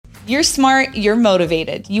You're smart, you're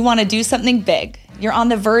motivated, you want to do something big. You're on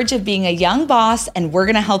the verge of being a young boss, and we're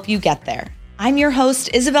going to help you get there. I'm your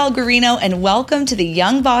host, Isabel Guarino, and welcome to the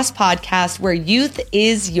Young Boss Podcast, where youth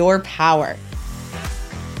is your power.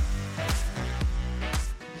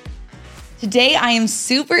 Today, I am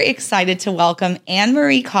super excited to welcome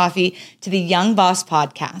Annmarie Coffey to the Young Boss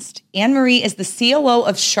Podcast. Annmarie is the COO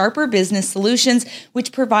of Sharper Business Solutions,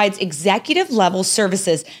 which provides executive-level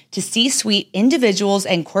services to C-suite individuals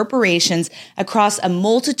and corporations across a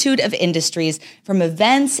multitude of industries, from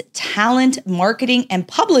events, talent, marketing, and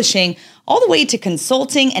publishing, all the way to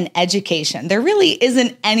consulting and education. There really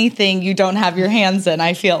isn't anything you don't have your hands in,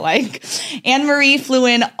 I feel like. Annmarie flew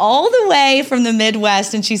in all the way from the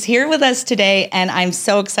Midwest, and she's here with us today, and I'm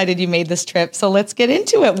so excited you made this trip. So let's get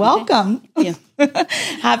into it. Welcome. Okay.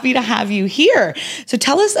 Happy to have you here. So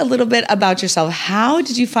tell us a little bit about yourself. How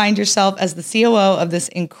did you find yourself as the COO of this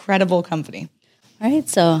incredible company? All right.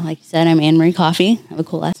 So like you said, I'm Annmarie Coffey. I have a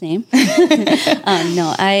cool last name.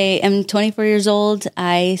 I am 24 years old.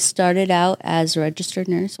 I started out as a registered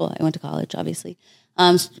nurse. Well, I went to college, obviously.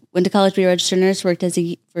 Went to college to be a registered nurse, worked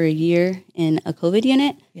for a year in a COVID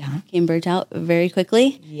unit. Yeah. Came burnt out very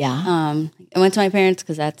quickly. Yeah. I went to my parents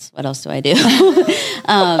because that's what else do I do?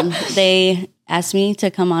 They asked me to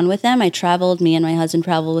come on with them. Me and my husband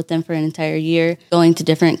traveled with them for an entire year, going to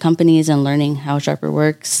different companies and learning how Sharper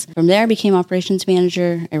works. From there, I became operations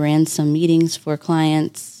manager. I ran some meetings for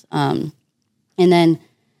clients. And then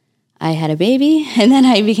I had a baby, and then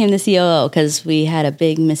I became the COO because we had a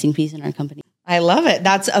big missing piece in our company. I love it.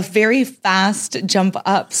 That's a very fast jump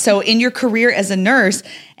up. So in your career as a nurse,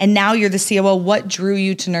 and now you're the COO, what drew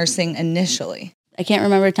you to nursing initially? I can't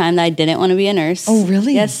remember a time that I didn't want to be a nurse. Oh,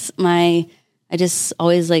 really? Yes. I just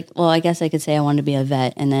always I guess I could say I wanted to be a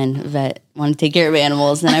vet, and then vet wanted to take care of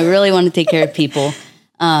animals, and I really wanted to take care of people.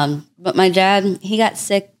 But my dad, he got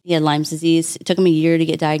sick. He had Lyme's disease. It took him a year to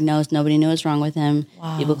get diagnosed. Nobody knew what was wrong with him.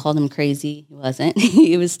 Wow. People called him crazy. He wasn't.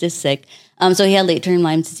 He was just sick. So he had late-term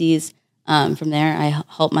Lyme's disease. From there, I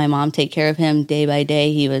helped my mom take care of him day by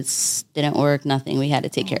day. Didn't work, nothing. We had to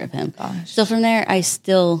take care of him. Gosh. So from there,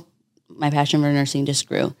 my passion for nursing just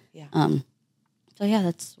grew. Yeah. So yeah,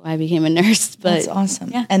 that's why I became a nurse. But that's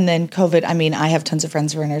awesome. Yeah. And then COVID, I have tons of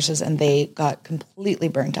friends who are nurses, and they got completely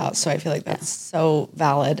burnt out. So I feel like that's so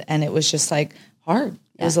valid. And it was just like hard.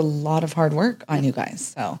 It was a lot of hard work on you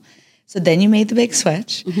guys. So then you made the big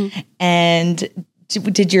switch. Mm-hmm. And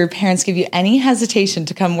did your parents give you any hesitation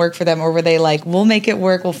to come work for them, or were they like, we'll make it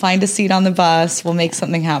work, we'll find a seat on the bus, we'll make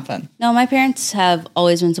something happen? No, my parents have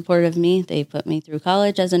always been supportive of me. They put me through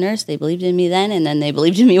college as a nurse. They believed in me then, and then they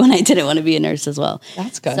believed in me when I didn't want to be a nurse as well.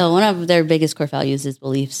 That's good. So one of their biggest core values is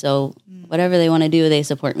belief. So whatever they want to do, they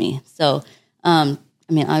support me. So,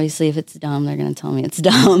 obviously if it's dumb, they're going to tell me it's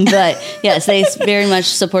dumb. But yes, they very much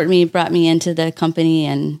support me, brought me into the company,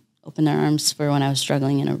 and opened their arms for when I was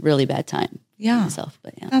struggling in a really bad time. Yeah. Myself,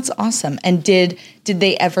 but yeah. That's awesome. And did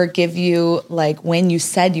they ever give you, like, when you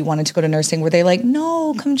said you wanted to go to nursing, were they like,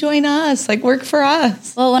 no, come join us, like, work for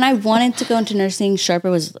us? Well, when I wanted to go into nursing,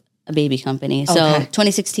 Sharper was a baby company. So Okay.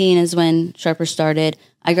 2016 is when Sharper started.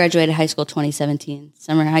 I graduated high school 2017.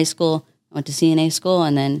 Summer high school, I went to CNA school,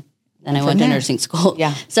 and then I went to nursing school.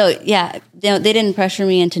 Yeah. So yeah, they didn't pressure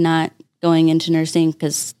me into not going into nursing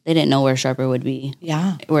because they didn't know where Sharper would be.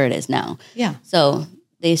 Yeah. Where it is now. Yeah. So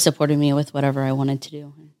they supported me with whatever I wanted to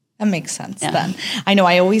do. That makes sense then. I know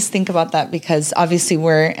I always think about that because obviously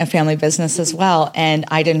we're a family business as well, and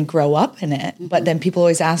I didn't grow up in it. But then people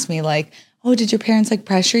always ask me like, oh, did your parents like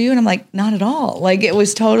pressure you? And I'm like, not at all. Like it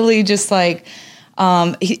was totally just like,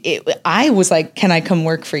 I was like, can I come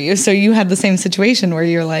work for you? So you had the same situation where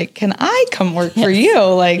you're like, can I come work for you?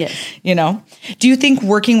 Like, do you think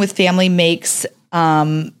working with family makes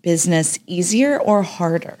business easier or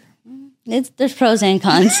harder? There's pros and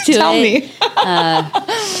cons to it. Tell me.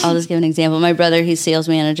 I'll just give an example. My brother, he's sales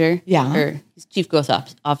manager. Yeah. Or he's chief growth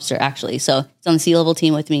officer, actually. So he's on the C-level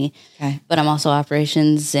team with me. Okay. But I'm also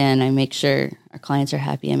operations, and I make sure our clients are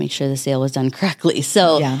happy. I make sure the sale was done correctly.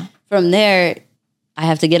 So from there, I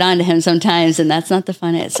have to get on to him sometimes, and that's not the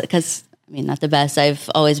funnest because, not the best.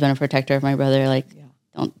 I've always been a protector of my brother. Like,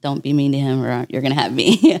 don't be mean to him or you're going to have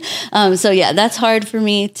me. So that's hard for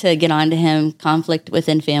me to get on to him. Conflict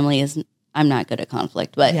within family I'm not good at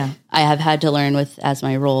conflict, but I have had to learn as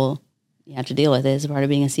my role, you have to deal with it as a part of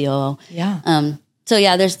being a COO. Yeah. So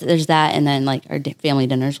there's that, and then like our family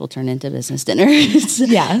dinners will turn into business dinners.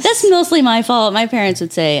 Yes. That's mostly my fault. My parents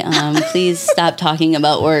would say, please stop talking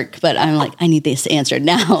about work, but I'm like, I need this answered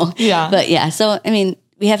now. Yeah. But so,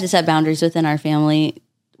 we have to set boundaries within our family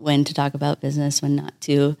when to talk about business, when not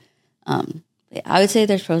to. I would say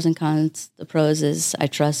there's pros and cons. The pros is I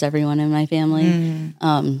trust everyone in my family.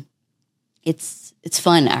 It's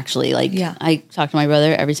fun, actually. Like, I talk to my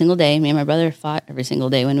brother every single day. Me and my brother fought every single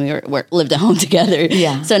day when we lived at home together.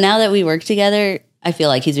 Yeah. So now that we work together, I feel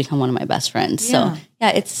like he's become one of my best friends. Yeah. So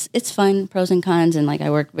yeah, it's fun, pros and cons. And like, I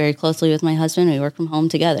work very closely with my husband. We work from home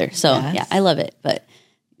together. So yeah, I love it. But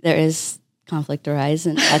there is conflict arise,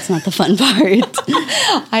 and that's not the fun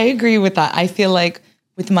part. I agree with that. I feel like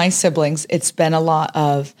with my siblings, it's been a lot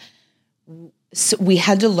of, so we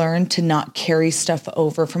had to learn to not carry stuff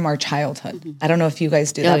over from our childhood. I don't know if you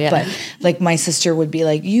guys do that, but like my sister would be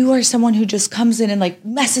like, you are someone who just comes in and like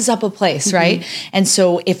messes up a place, right? And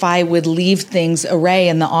so if I would leave things array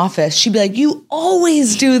in the office, she'd be like, you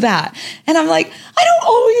always do that. And I'm like, I don't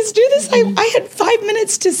always do this. I had 5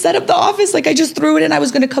 minutes to set up the office. Like I just threw it in, I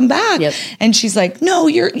was going to come back. And she's like, no,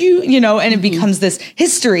 you know, and it becomes this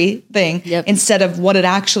history thing instead of what it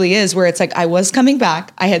actually is, where it's like, I was coming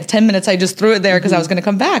back. I had 10 minutes. I just threw it there because I was going to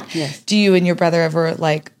come back. Do you and your brother ever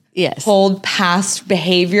like hold past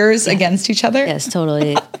behaviors against each other? Yes,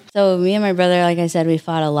 totally. So me and my brother, like I said, we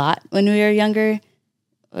fought a lot when we were younger.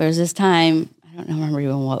 There was this time, I don't remember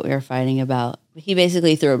even what we were fighting about. He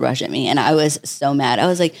basically threw a brush at me and I was so mad. I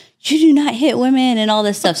was like, you do not hit women and all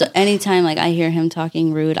this stuff. So anytime like I hear him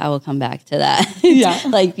talking rude, I will come back to that.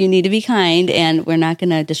 Like, you need to be kind and we're not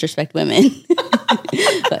going to disrespect women.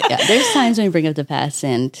 But yeah, there's times when we bring up the past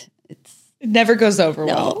and it never goes over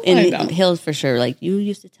well. And he'll for sure, like, you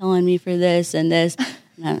used to tell on me for this and this.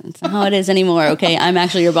 That's not how it is anymore. Okay, I'm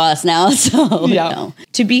actually your boss now. So no.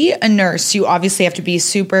 To be a nurse, you obviously have to be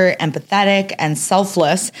super empathetic and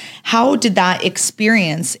selfless. How did that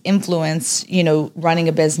experience influence, you know, running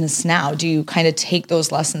a business now? Do you kind of take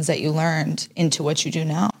those lessons that you learned into what you do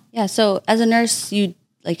now? Yeah. So as a nurse, you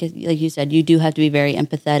like you said, you do have to be very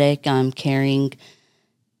empathetic, caring.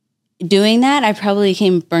 Doing that, I probably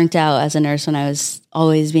became burnt out as a nurse when I was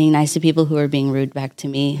always being nice to people who were being rude back to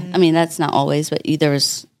me. I mean, that's not always, but there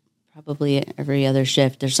was probably every other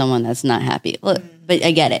shift there's someone that's not happy. Well, but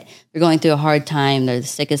I get it. They're going through a hard time. They're the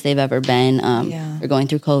sickest they've ever been. They're going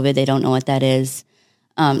through COVID. They don't know what that is.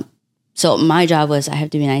 So my job was I have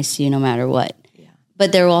to be nice to you no matter what.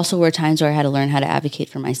 But there also were times where I had to learn how to advocate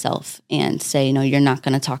for myself and say, you know, you're not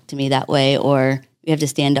going to talk to me that way, or we have to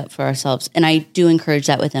stand up for ourselves. And I do encourage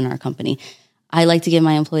that within our company. I like to give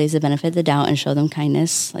my employees the benefit of the doubt and show them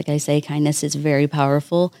kindness. Like I say, kindness is very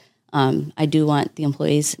powerful. I do want the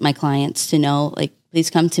employees, my clients, to know, like, please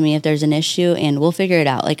come to me if there's an issue and we'll figure it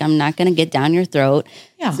out. Like, I'm not going to get down your throat.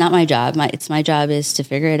 It's not my job. My job is to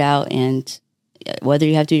figure it out. And whether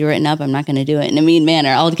you have to be written up, I'm not going to do it in a mean manner.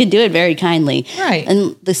 I can do it very kindly. Right.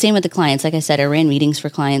 And the same with the clients. Like I said, I ran meetings for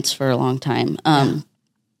clients for a long time.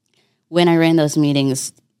 When I ran those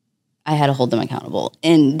meetings, I had to hold them accountable.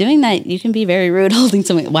 And doing that, you can be very rude holding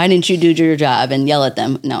someone. Why didn't you do your job? And yell at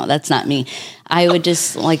them. No, that's not me. I would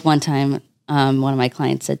just, like one time, one of my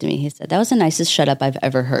clients said to me, he said, that was the nicest shut up I've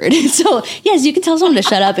ever heard. So yes, you can tell someone to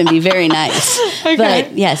shut up and be very nice.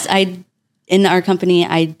 But yes, in our company,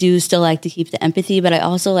 I do still like to keep the empathy, but I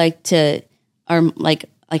also like to, like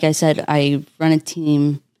I said, I run a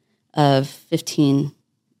team of 15.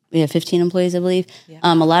 We have 15 employees, I believe.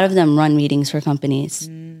 A lot of them run meetings for companies.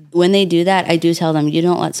 When they do that, I do tell them, you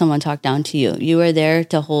don't let someone talk down to you. You are there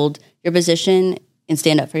to hold your position and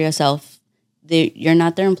stand up for yourself. You're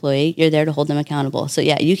not their employee. You're there to hold them accountable. So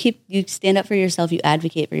yeah, you stand up for yourself. You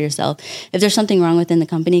advocate for yourself. If there's something wrong within the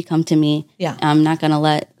company, come to me. I'm not going to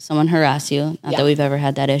let someone harass you. Not that we've ever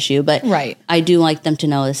had that issue, but I do like them to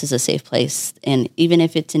know this is a safe place. And even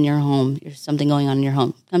if it's in your home, there's something going on in your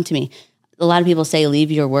home, come to me. A lot of people say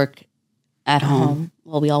leave your work at home.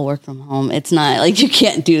 Well, we all work from home. It's not like you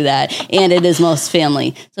can't do that. And it is most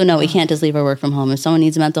family. So no, we can't just leave our work from home. If someone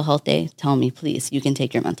needs a mental health day, tell me, please. You can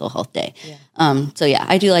take your mental health day. So yeah,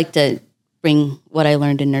 I do like to bring what I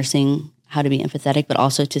learned in nursing, how to be empathetic, but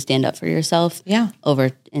also to stand up for yourself over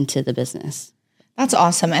into the business. That's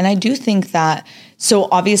awesome. And I do think that, so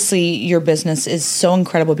obviously your business is so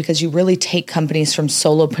incredible because you really take companies from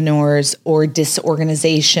solopreneurs or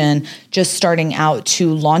disorganization, just starting out,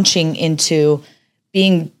 to launching into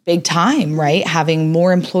being big time, right? Having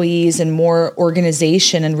more employees and more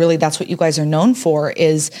organization. And really that's what you guys are known for,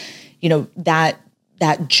 is, you know, that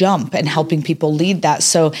jump and helping people lead that.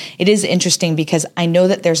 So it is interesting because I know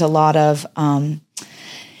that there's a lot of,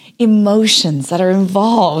 emotions that are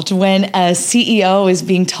involved when a CEO is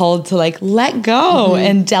being told to like let go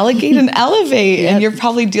and delegate and elevate. And you're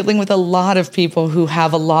probably dealing with a lot of people who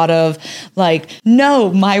have a lot of like,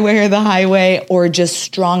 no, my way or the highway, or just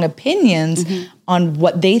strong opinions on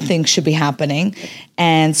what they think should be happening.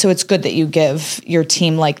 And so it's good that you give your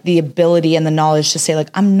team like the ability and the knowledge to say like,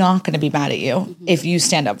 I'm not going to be mad at you if you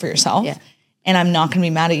stand up for yourself. Yeah. And I'm not going to be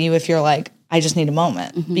mad at you if you're like, I just need a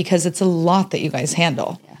moment, because it's a lot that you guys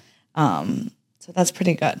handle. Yeah. So that's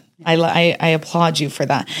pretty good. I applaud you for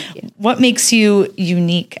that. What makes you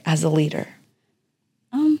unique as a leader?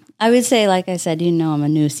 I would say, like I said, I'm a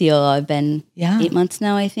new COO. I've been 8 months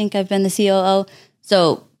now, I think I've been the COO.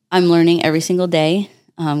 So I'm learning every single day.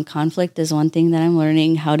 Conflict is one thing that I'm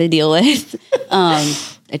learning how to deal with.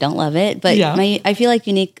 I don't love it, but I feel like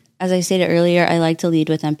unique, as I stated earlier, I like to lead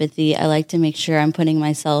with empathy. I like to make sure I'm putting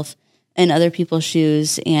myself in other people's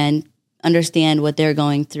shoes and understand what they're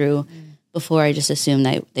going through before I just assume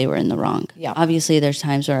that they were in the wrong. Yeah. Obviously, there's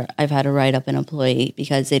times where I've had to write up an employee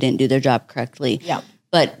because they didn't do their job correctly. Yeah.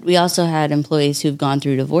 But we also had employees who've gone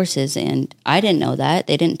through divorces, and I didn't know that.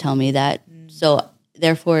 They didn't tell me that. So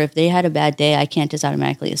therefore, if they had a bad day, I can't just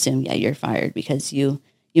automatically assume, you're fired because you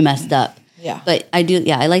messed up. Yeah. But I do,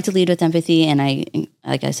 I like to lead with empathy, and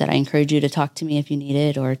like I said, I encourage you to talk to me if you need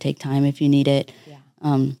it or take time if you need it. Yeah.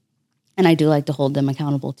 And I do like to hold them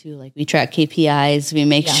accountable too. Like, we track KPIs, we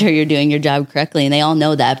make sure you're doing your job correctly, and they all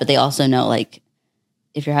know that, but they also know, like,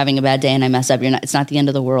 if you're having a bad day and I mess up, it's not the end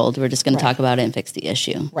of the world. We're just going to talk about it and fix the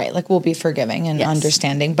issue. Right. Like, we'll be forgiving and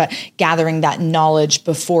understanding, but gathering that knowledge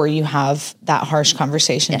before you have that harsh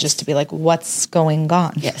conversation, just to be like, what's going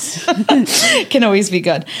on? Yes. Can always be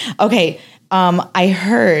good. Okay. I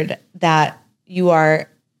heard that you are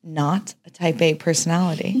not a type A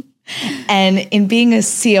personality. And in being a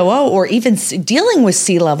COO or even dealing with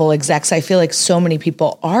C-level execs, I feel like so many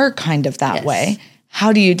people are kind of that way.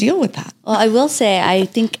 How do you deal with that? Well, I will say, I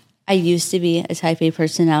think I used to be a type A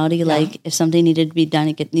personality. Yeah. Like, if something needed to be done,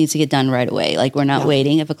 it needs to get done right away. Like, we're not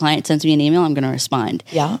waiting. If a client sends me an email, I'm going to respond.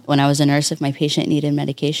 Yeah. When I was a nurse, if my patient needed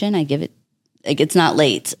medication, I give it. Like, it's not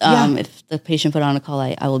late. If the patient put on a call,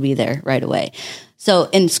 I will be there right away. So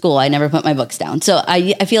in school, I never put my books down. So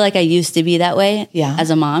I feel like I used to be that way. Yeah.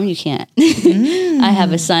 As a mom, you can't. I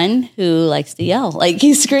have a son who likes to yell. Like,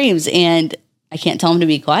 he screams, and I can't tell him to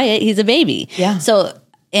be quiet. He's a baby. Yeah. So,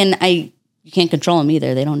 and you can't control him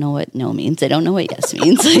either. They don't know what no means. They don't know what yes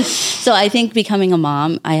means. So I think becoming a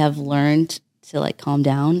mom, I have learned to, like, calm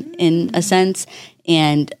down in a sense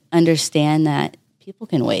and understand that people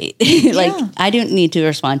can wait. Like, I don't need to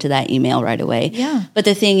respond to that email right away. Yeah. But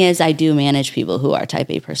the thing is, I do manage people who are type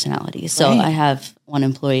A personalities. So I have one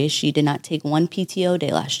employee. She did not take one PTO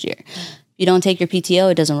day last year. If you don't take your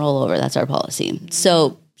PTO, it doesn't roll over. That's our policy.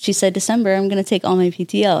 So she said, December, I'm going to take all my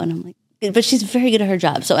PTO. And I'm like, but she's very good at her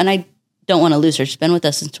job. So, and I don't want to lose her. She's been with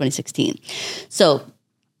us since 2016. So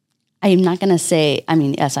I'm not going to say,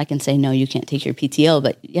 yes, I can say, no, you can't take your PTO,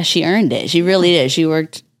 but yes, she earned it. She really did. She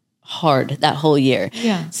worked hard that whole year.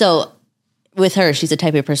 Yeah. So with her, she's a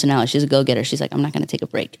type A personality. She's a go-getter. She's like, I'm not going to take a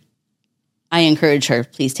break. I encourage her,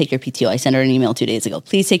 please take your PTO. I sent her an email 2 days ago.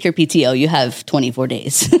 Please take your PTO. You have 24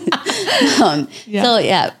 days. So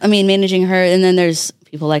managing her. And then there's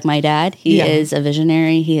people like my dad. He is a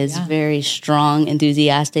visionary. He is very strong,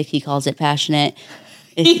 enthusiastic. He calls it passionate.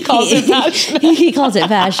 He calls it passion. He calls it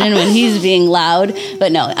passion when he's being loud.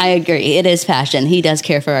 But no, I agree. It is passion. He does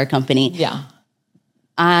care for our company. Yeah.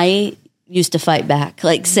 I used to fight back,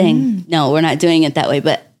 like saying, no, we're not doing it that way.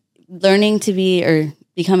 But learning to be or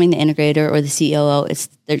becoming the integrator or the COO, it's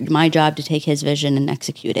my job to take his vision and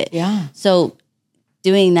execute it. Yeah. So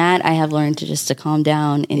doing that, I have learned to calm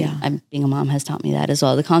down. And being a mom has taught me that as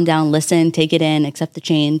well. To calm down, listen, take it in, accept the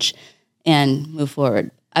change, and move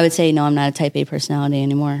forward. I would say, no, I'm not a type A personality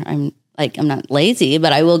anymore. I'm not lazy,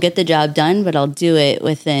 but I will get the job done, but I'll do it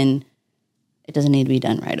within. It doesn't need to be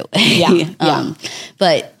done right away. Yeah.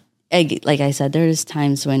 But like I said, there's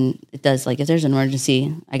times when it does, like if there's an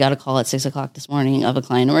emergency, I got a call at 6:00 this morning of a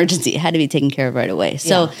client emergency. It had to be taken care of right away.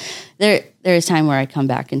 So there is time where I come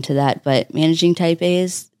back into that. But managing type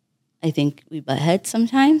A's, I think we butt heads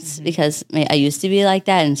sometimes because I used to be like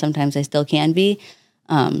that, and sometimes I still can be.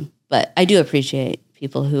 But I do appreciate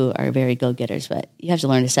people who are very go-getters, but you have to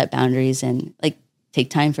learn to set boundaries and like take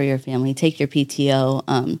time for your family, take your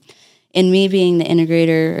PTO. And me being the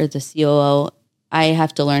integrator or the COO, I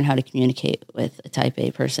have to learn how to communicate with a type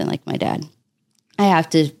A person like my dad. I have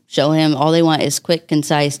to show him all they want is quick,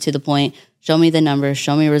 concise, to the point. Show me the numbers,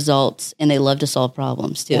 show me results, and they love to solve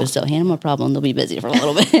problems too. Yeah. So hand them a problem, they'll be busy for a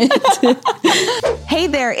little bit. Hey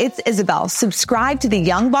there, it's Isabel. Subscribe to the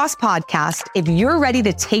Young Boss podcast if you're ready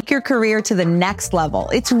to take your career to the next level.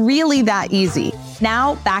 It's really that easy.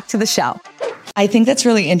 Now, back to the show. I think that's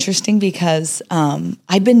really interesting because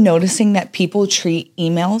I've been noticing that people treat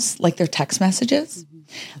emails like they're text messages. Mm-hmm.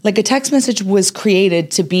 Like a text message was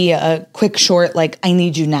created to be a quick, short, like, I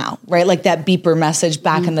need you now, right? Like that beeper message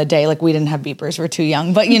back in the day. Like we didn't have beepers, we're too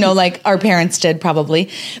young, but like our parents did probably.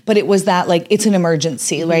 But it was that like, it's an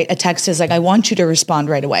emergency, right? A text is like, I want you to respond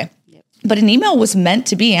right away. Yep. But an email was meant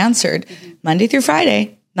to be answered Monday through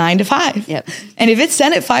Friday, 9 to 5. Yep. And if it's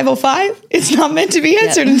sent at 5:05, it's not meant to be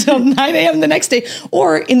answered until 9 a.m. the next day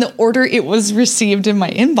or in the order it was received in my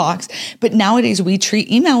inbox. But nowadays we treat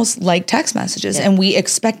emails like text messages and we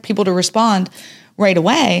expect people to respond right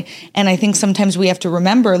away. And I think sometimes we have to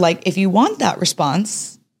remember, like, if you want that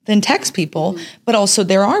response, then text people, but also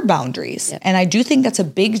there are boundaries. And I do think that's a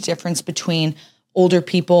big difference between older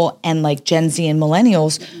people and like Gen Z and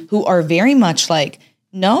millennials who are very much like,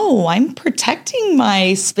 no, I'm protecting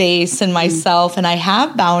my space and myself and I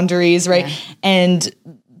have boundaries, right? Yeah. And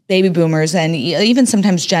baby boomers and even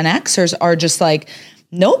sometimes Gen Xers are just like,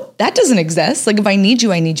 nope, that doesn't exist. Like if I need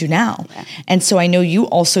you now. Yeah. And so I know you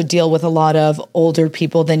also deal with a lot of older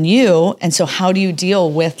people than you. And so how do you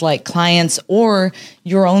deal with like clients or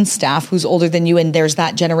your own staff who's older than you? And there's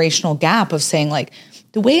that generational gap of saying like,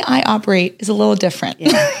 the way I operate is a little different.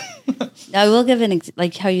 Yeah. I will give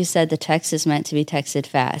like how you said the text is meant to be texted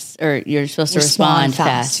fast, or you're supposed to respond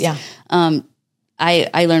fast. Yeah.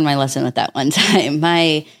 I learned my lesson with that one time.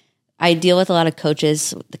 I deal with a lot of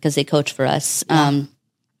coaches because they coach for us. Yeah.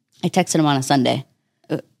 I texted them on a Sunday.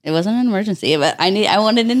 It wasn't an emergency, but I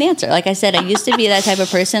wanted an answer. Like I said, I used to be that type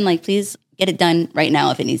of person. Like, please get it done right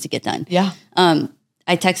now if it needs to get done. Yeah.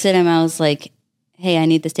 I texted him. I was like, hey, I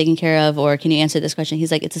need this taken care of, or can you answer this question?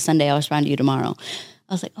 He's like, it's a Sunday. I'll respond to you tomorrow.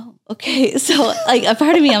 I was like, oh, okay. So like a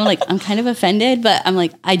part of me, I'm like, I'm kind of offended, but I'm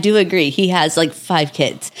like, I do agree. He has like 5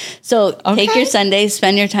 kids. So take your Sundays,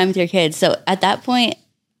 spend your time with your kids. So at that point,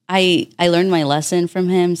 I learned my lesson from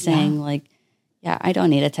him saying like, yeah, I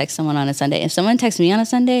don't need to text someone on a Sunday. If someone texts me on a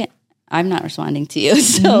Sunday, I'm not responding to you.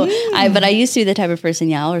 So but I used to be the type of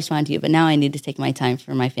person, I'll respond to you. But now I need to take my time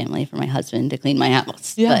for my family, for my husband, to clean my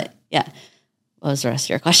house. Yeah. But yeah. What was the rest of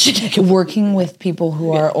your question? Working with people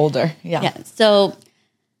who are older. Yeah. Yeah. So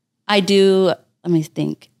I do, let me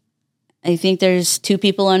think. I think there's 2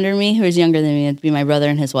 people under me who is younger than me. It'd be my brother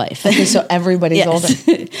and his wife. Okay, so everybody's older.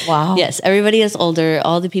 Wow. Yes, everybody is older.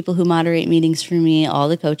 All the people who moderate meetings for me, all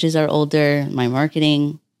the coaches are older. My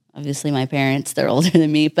marketing, obviously my parents, they're older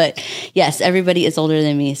than me. But yes, everybody is older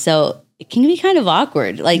than me. So it can be kind of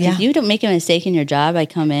awkward. Like if you don't make a mistake in your job, I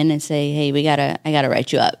come in and say, hey, I gotta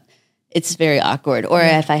write you up. It's very awkward. Or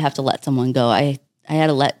if I have to let someone go, I had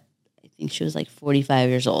to let, I think she was like 45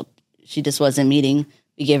 years old. She just wasn't meeting.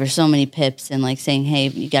 We gave her so many pips and like saying, hey,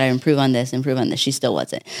 you got to improve on this. She still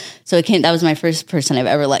wasn't. So that was my first person I've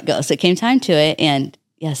ever let go. So it came time to it. And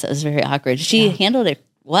yes, it was very awkward. She handled it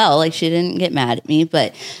well. Like she didn't get mad at me,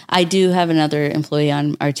 but I do have another employee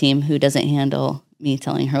on our team who doesn't handle me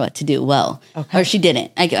telling her what to do well. Okay. Or she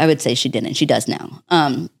didn't. I would say she didn't. She does now.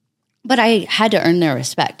 But I had to earn their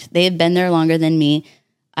respect. They had been there longer than me.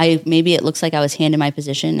 Maybe it looks like I was handed my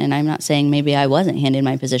position, and I'm not saying maybe I wasn't handed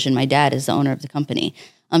my position. My dad is the owner of the company.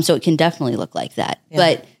 So it can definitely look like that. Yeah.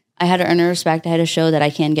 But I had to earn their respect. I had to show that I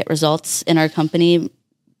can get results in our company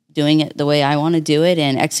doing it the way I want to do it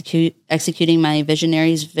and executing my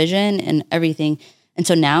visionary's vision and everything. And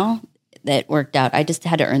so now that worked out, I just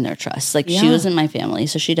had to earn their trust. Like she was in my family,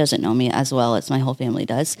 so she doesn't know me as well as my whole family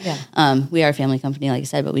does. Yeah. We are a family company, like I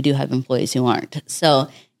said, but we do have employees who aren't. So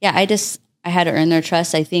yeah, I had to earn their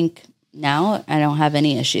trust. I think now I don't have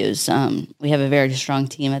any issues. We have a very strong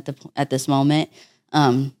team at this moment.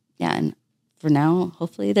 And for now,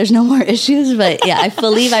 hopefully there's no more issues. But yeah, I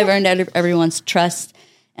believe I've earned everyone's trust.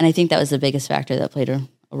 And I think that was the biggest factor that played a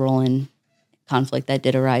role in conflict that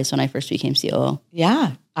did arise when I first became COO.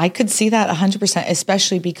 Yeah, I could see that 100%,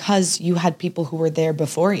 especially because you had people who were there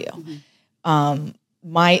before you. Mm-hmm.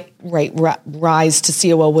 My rise to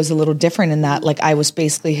COO was a little different in that, like, I was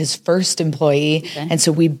basically his first employee. Okay. And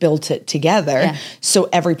so we built it together. Yeah. So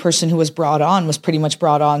every person who was brought on was pretty much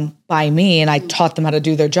brought on by me. And I taught them how to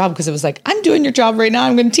do their job because it was like, I'm doing your job right now.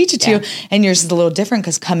 I'm going to teach it to you. And yours is a little different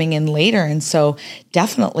because coming in later. And so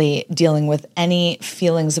definitely dealing with any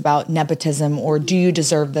feelings about nepotism or do you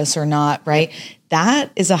deserve this or not, right? That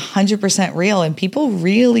is 100% real. And people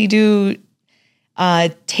really do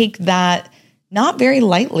take that not very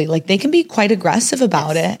lightly. Like they can be quite aggressive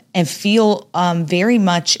about it and feel very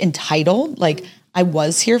much entitled. Like I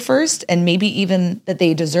was here first and maybe even that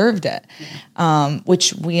they deserved it,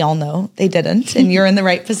 which we all know they didn't and you're in the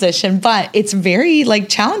right position, but it's very like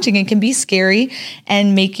challenging and can be scary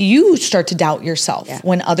and make you start to doubt yourself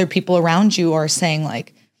when other people around you are saying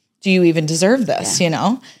like, do you even deserve this? You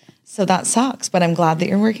know? So that sucks, but I'm glad that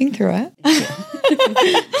you're working through it.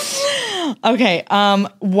 Okay.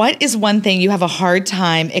 What is one thing you have a hard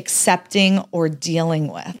time accepting or dealing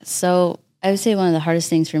with? So I would say one of the hardest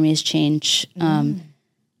things for me is change.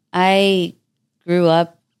 I grew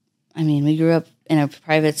up, we grew up in a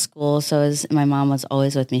private school. So my mom was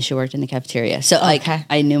always with me. She worked in the cafeteria. So I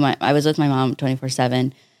was with my mom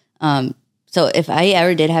 24/7. So if I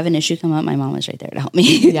ever did have an issue come up, my mom was right there to help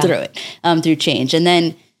me through it, through change. And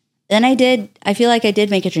then I feel like I did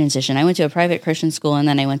make a transition. I went to a private Christian school and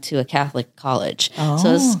then I went to a Catholic college. Oh.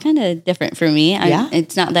 So it's kind of different for me.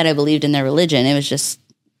 It's not that I believed in their religion. It was just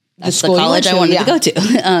that's the college I wanted to go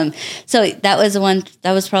to. So that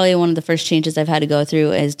was probably one of the first changes I've had to go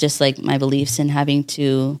through, is just like my beliefs and having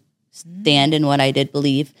to stand in what I did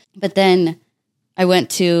believe. But then I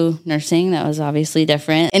went to nursing. That was obviously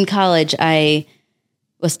different. In college, I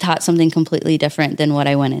was taught something completely different than what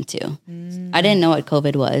I went into. I didn't know what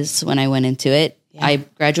COVID was when I went into it. Yeah. I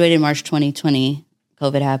graduated March 2020.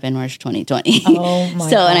 COVID happened March 2020. Oh my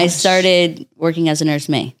gosh. And I started working as a nurse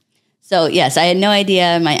May. So yes, I had no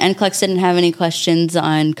idea. My NCLEX didn't have any questions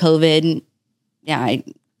on COVID. Yeah,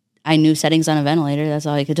 I knew settings on a ventilator. That's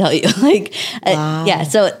all I could tell you. Wow.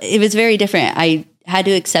 So it was very different. I had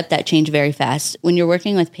to accept that change very fast. When you're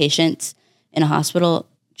working with patients in a hospital,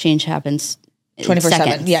 change happens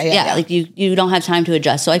 24/7. Yeah. Like you don't have time to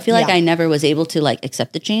adjust. So I feel like I never was able to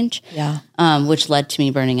accept the change. Yeah. Which led to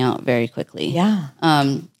me burning out very quickly. Yeah.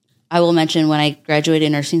 I will mention when I graduated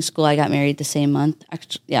nursing school, I got married the same month.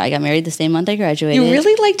 Actually, I got married the same month I graduated. You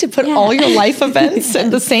really like to put all your life events at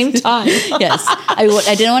the same time. Yes.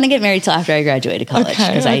 I didn't want to get married till after I graduated college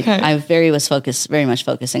because I very much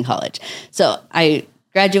focused in college. So I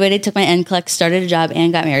graduated, took my NCLEX, started a job,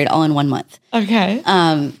 and got married all in 1 month. Okay.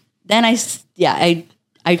 Then I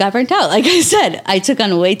got burnt out. Like I said, I took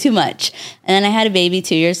on way too much. And then I had a baby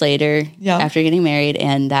 2 years later after getting married.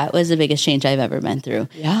 And that was the biggest change I've ever been through.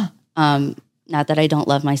 Yeah. Not that I don't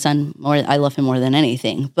love my son more. I love him more than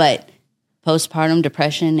anything. But postpartum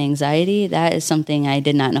depression, anxiety, that is something I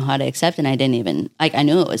did not know how to accept. And I didn't even, I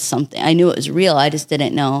knew it was something. I knew it was real. I just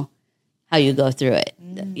didn't know how you go through it.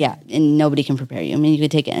 Yeah. And nobody can prepare you. You could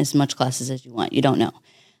take as much classes as you want. You don't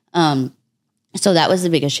know. So that was the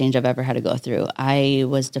biggest change I've ever had to go through. I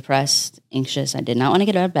was depressed, anxious. I did not want to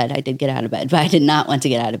get out of bed. I did get out of bed, but I did not want to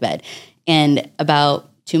get out of bed. And about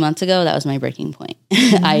 2 months ago, that was my breaking point.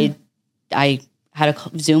 I had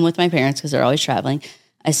a Zoom with my parents because they're always traveling.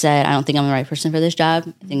 I said, I don't think I'm the right person for this job.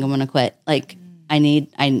 I think I'm going to quit. I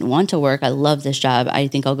want to work. I love this job. I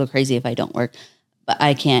think I'll go crazy if I don't work, but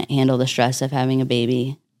I can't handle the stress of having a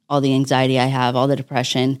baby, all the anxiety I have, all the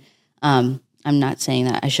depression. I'm not saying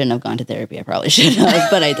that I shouldn't have gone to therapy. I probably should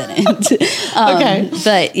have, but I didn't. Okay.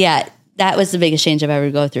 But yeah, that was the biggest change I've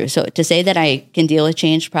ever go through. So to say that I can deal with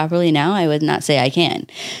change properly now, I would not say I can.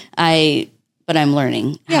 But I'm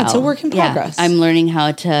learning. Yeah, it's a work in progress. I'm learning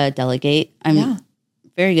how to delegate. I'm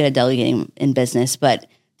very good at delegating in business, but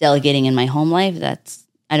delegating in my home life,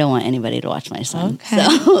 I don't want anybody to watch my son. Okay.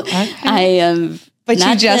 So I am. But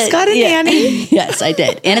you just got a nanny? Yes, I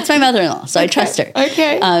did. And it's my mother-in-law, so I trust her.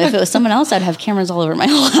 Okay. If it was someone else, I'd have cameras all over my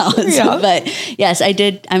whole house. Yeah. But yes, I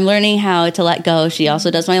did. I'm learning how to let go. She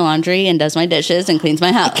also does my laundry and does my dishes and cleans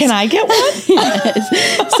my house. Can I get one?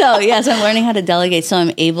 Yes. So yes, I'm learning how to delegate so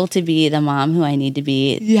I'm able to be the mom who I need to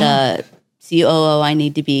be, the COO I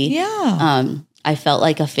need to be. Yeah. I felt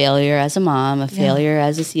like a failure as a mom, a failure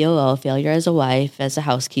as a COO, a failure as a wife, as a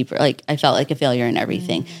housekeeper. I felt like a failure in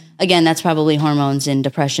everything. Again, that's probably hormones and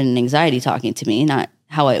depression and anxiety talking to me, not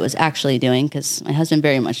how I was actually doing, because my husband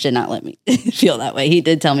very much did not let me feel that way. He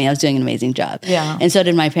did tell me I was doing an amazing job. Yeah. And so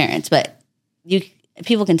did my parents. But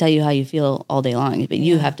people can tell you how you feel all day long, but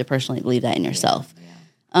you have to personally believe that in yourself.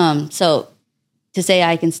 Yeah. So to say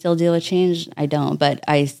I can still deal with change, I don't. But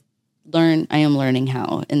I am learning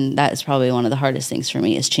how. And that is probably one of the hardest things for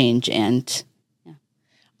me is change. And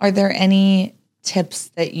Are there any tips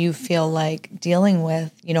that you feel like dealing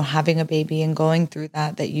with, having a baby and going through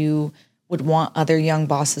that you would want other young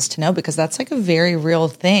bosses to know? Because that's a very real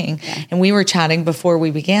thing. Yeah. And we were chatting before we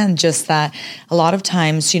began just that a lot of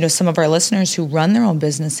times, some of our listeners who run their own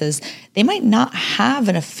businesses, they might not have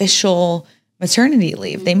an official maternity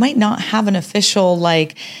leave. They might not have an official,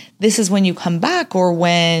 this is when you come back or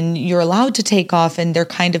when you're allowed to take off, and they're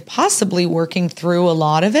kind of possibly working through a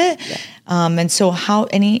lot of it. Yeah. And so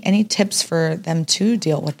any tips for them to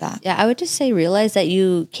deal with that? Yeah, I would just say realize that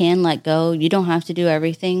you can let go. You don't have to do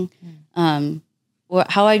everything.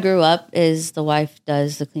 How I grew up is the wife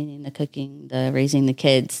does the cleaning, the cooking, the raising the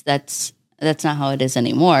kids. That's not how it is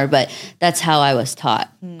anymore, but that's how I was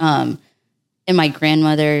taught. And my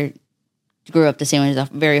grandmother grew up the same way. She was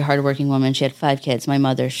a very hardworking woman. She had 5 kids. My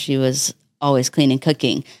mother, she was always cleaning,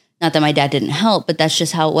 cooking. Not that my dad didn't help, but that's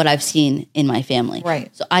just what I've seen in my family.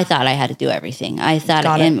 Right. So I thought I had to do everything. I thought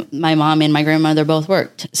my mom and my grandmother both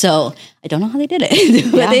worked. So I don't know how they did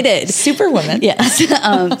it, but they did. Superwoman. Yes.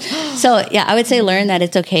 So yeah, I would say learn that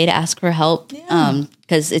it's okay to ask for help.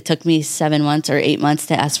 Because it took me 7 months or 8 months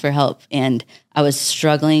to ask for help. And I was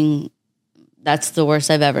struggling. That's the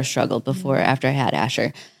worst I've ever struggled before after I had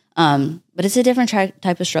Asher. But it's a different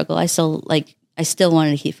type of struggle. I still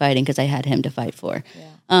wanted to keep fighting because I had him to fight for. Yeah.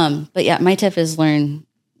 But yeah, my tip is learn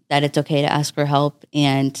that it's okay to ask for help.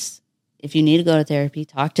 And if you need to go to therapy,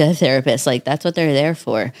 talk to a therapist. Like that's what they're there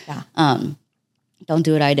for. Yeah. Don't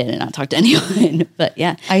do what I did and not talk to anyone. But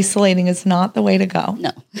yeah. Isolating is not the way to go.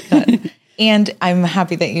 No. Good. And I'm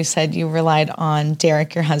happy that you said you relied on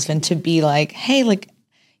Derek, your husband, to be like, hey, like,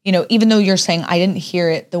 you know, even though you're saying I didn't hear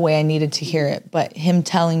it the way I needed to hear it, but him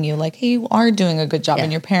telling you like, hey, you are doing a good job,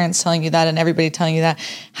 and your parents telling you that and everybody telling you that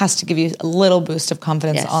has to give you a little boost of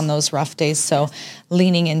confidence on those rough days. So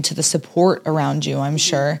leaning into the support around you, I'm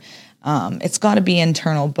sure. It's got to be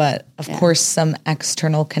internal, but of course some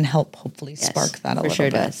external can help hopefully spark that a little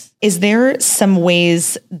bit. Does. Is there some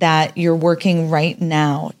ways that you're working right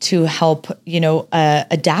now to help,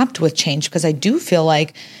 adapt with change? Because I do feel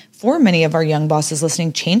like for many of our young bosses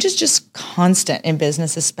listening, change is just constant in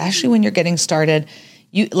business, especially when you're getting started.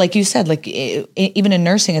 Like you said, even in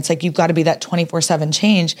nursing, it's like you've got to be that 24/7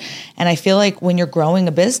 change. And I feel like when you're growing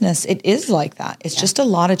a business, it is like that. It's just a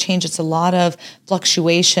lot of change. It's a lot of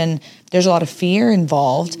fluctuation. There's a lot of fear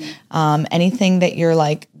involved. Anything that you're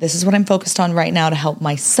like, this is what I'm focused on right now to help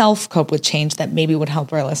myself cope with change that maybe would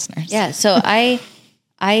help our listeners. Yeah. So I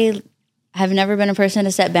have never been a person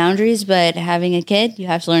to set boundaries, but having a kid, you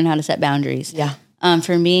have to learn how to set boundaries. Yeah.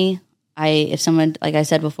 For me, if someone, like I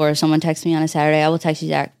said before, if someone texts me on a Saturday, I will text you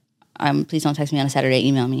back. Please don't text me on a Saturday.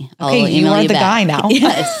 Email me. I'll email you are the guy now.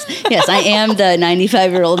 Yes, I am the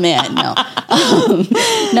 95-year-old man. No,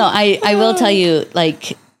 no. I will tell you,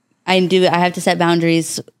 like I have to set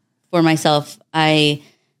boundaries for myself. When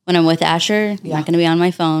I'm with Asher, I'm not going to be on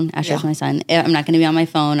my phone. Asher's my son. I'm not going to be on my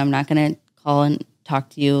phone. I'm not going to call and talk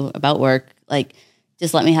to you about work. Like,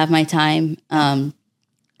 just let me have my time.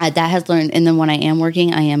 That has learned. And then when I am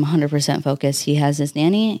working, I am 100% focused. He has his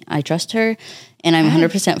nanny. I trust her, and I'm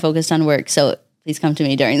 100% focused on work. So please come to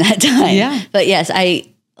me during that time. Yeah. But yes,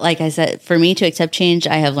 like I said, for me to accept change,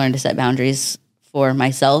 I have learned to set boundaries for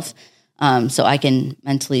myself, so I can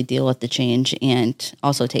mentally deal with the change and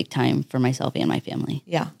also take time for myself and my family.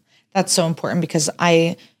 Yeah, that's so important because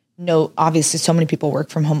I know obviously so many people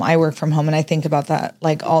work from home. I work from home, and I think about that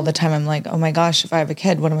like all the time. I'm like, oh my gosh, if I have a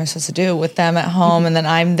kid, what am I supposed to do with them at home? And then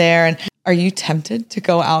I'm there. And are you tempted to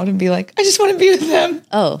go out and be like, I just want to be with them?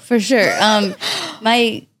 Oh, for sure.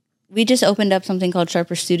 We just opened up something called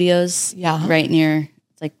Sharper Studios. Right near,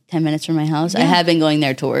 it's like 10 minutes from my house. I have been going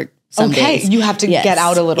there to work some days. You have to get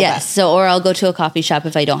out a little bit. So, or I'll go to a coffee shop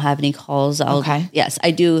if I don't have any calls. Yes,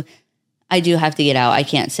 I do have to get out. I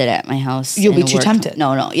can't sit at my house. You'll be too tempted.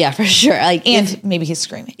 No. Yeah, for sure. And maybe he's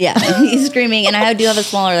screaming. Yeah, he's screaming. And I do have a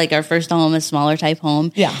smaller, like our first home, a smaller type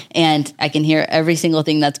home. Yeah. And I can hear every single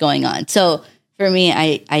thing that's going on. So for me,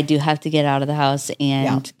 I do have to get out of the house.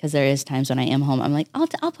 And because there is times when I am home, I'm like, I'll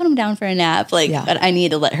put him down for a nap. But I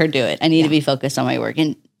need to let her do it. I need to be focused on my work.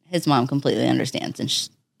 And his mom completely understands. And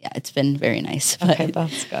it's been very nice. Okay,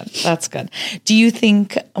 that's good. That's good. Do you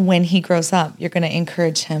think when he grows up, you're going to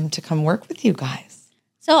encourage him to come work with you guys?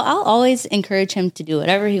 So I'll always encourage him to do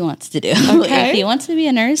whatever he wants to do. If he wants to be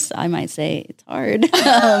a nurse, I might say it's hard.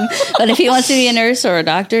 But if he wants to be a nurse or a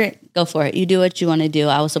doctor, go for it. You do what you want to do.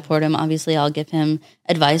 I will support him. Obviously, I'll give him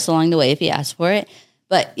advice along the way if he asks for it.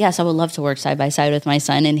 But yes, I would love to work side by side with my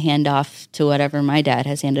son and hand off to whatever my dad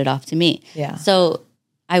has handed off to me. Yeah. So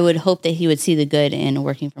I would hope that he would see the good in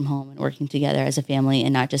working from home and working together as a family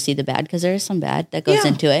and not just see the bad, because there is some bad that goes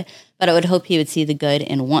into it. But I would hope he would see the good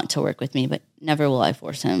and want to work with me, but never will I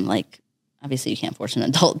force him. Like, obviously you can't force an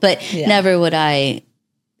adult, but never would I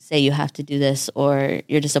say you have to do this or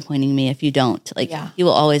you're disappointing me if you don't. Like, he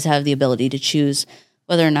will always have the ability to choose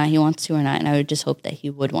whether or not he wants to or not. And I would just hope that he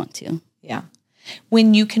would want to. Yeah.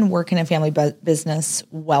 When you can work in a family business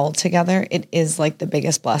well together, it is like the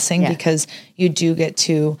biggest blessing because you do get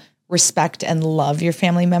to respect and love your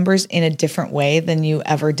family members in a different way than you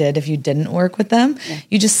ever did if you didn't work with them. Yeah.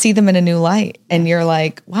 You just see them in a new light and you're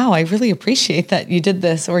like, wow, I really appreciate that you did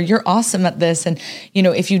this, or you're awesome at this. And,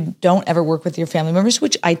 if you don't ever work with your family members,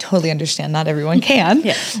 which I totally understand, not everyone can,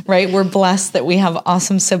 right? We're blessed that we have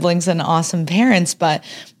awesome siblings and awesome parents, but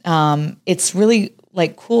it's really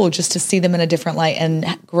cool just to see them in a different light and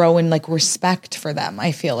grow in respect for them.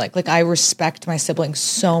 I feel like I respect my siblings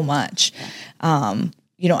so much.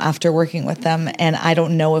 after working with them. And I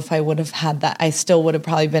don't know if I would have had that. I still would have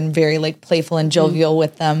probably been very like playful and jovial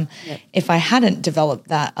with them if I hadn't developed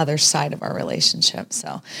that other side of our relationship.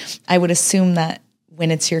 So I would assume that when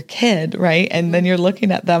it's your kid, right? And then you're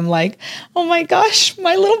looking at them like, oh my gosh,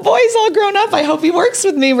 my little boy's all grown up. I hope he works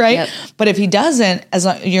with me, right? Yep. But if he doesn't, as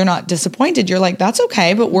long, you're not disappointed. You're like, that's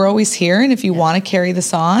okay, but we're always here. And if you want to carry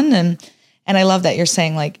this on, and I love that you're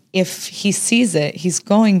saying, like, if he sees it, he's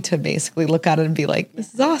going to basically look at it and be like,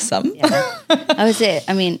 this is awesome. Yeah. I would say,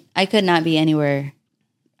 I mean, I could not be where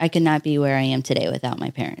I am today without my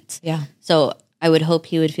parents. Yeah. So I would hope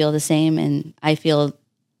he would feel the same. And I feel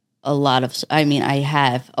I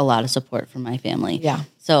have a lot of support from my family. Yeah.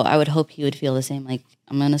 So I would hope he would feel the same. Like,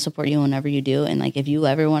 I'm going to support you whenever you do. And like, if you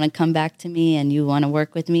ever want to come back to me and you want to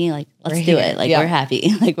work with me, like, let's do it. Like, we're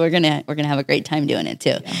happy. Like, we're going to have a great time doing it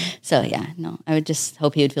too. Yeah. So I would just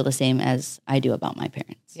hope he would feel the same as I do about my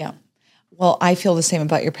parents. Yeah. Well, I feel the same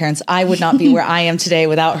about your parents. I would not be where I am today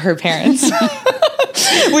without her parents.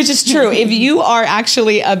 Which is true. If you are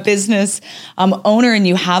actually a business owner and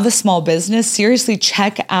you have a small business, seriously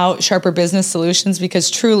check out Sharper Business Solutions, because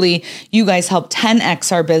truly you guys helped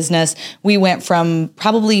 10x our business. We went from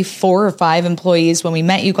probably 4 or 5 employees when we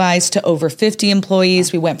met you guys to over 50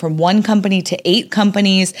 employees. We went from 1 company to 8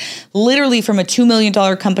 companies, literally from a $2 million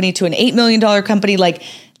company to an $8 million company. Like,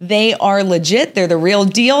 they are legit. They're the real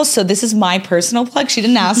deal. So this is my personal plug. She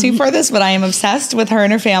didn't ask me for this, but I am obsessed with her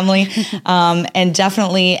and her family. And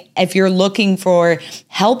definitely, if you're looking for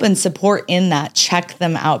help and support in that, check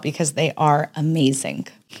them out, because they are amazing.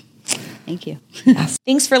 Thank you. Yes.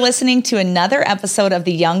 Thanks for listening to another episode of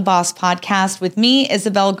the Young Boss Podcast with me,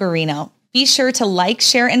 Isabel Garino. Be sure to like,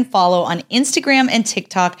 share, and follow on Instagram and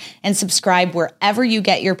TikTok, and subscribe wherever you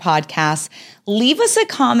get your podcasts. Leave us a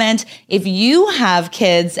comment if you have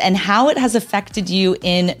kids and how it has affected you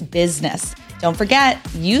in business. Don't forget,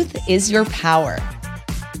 youth is your power.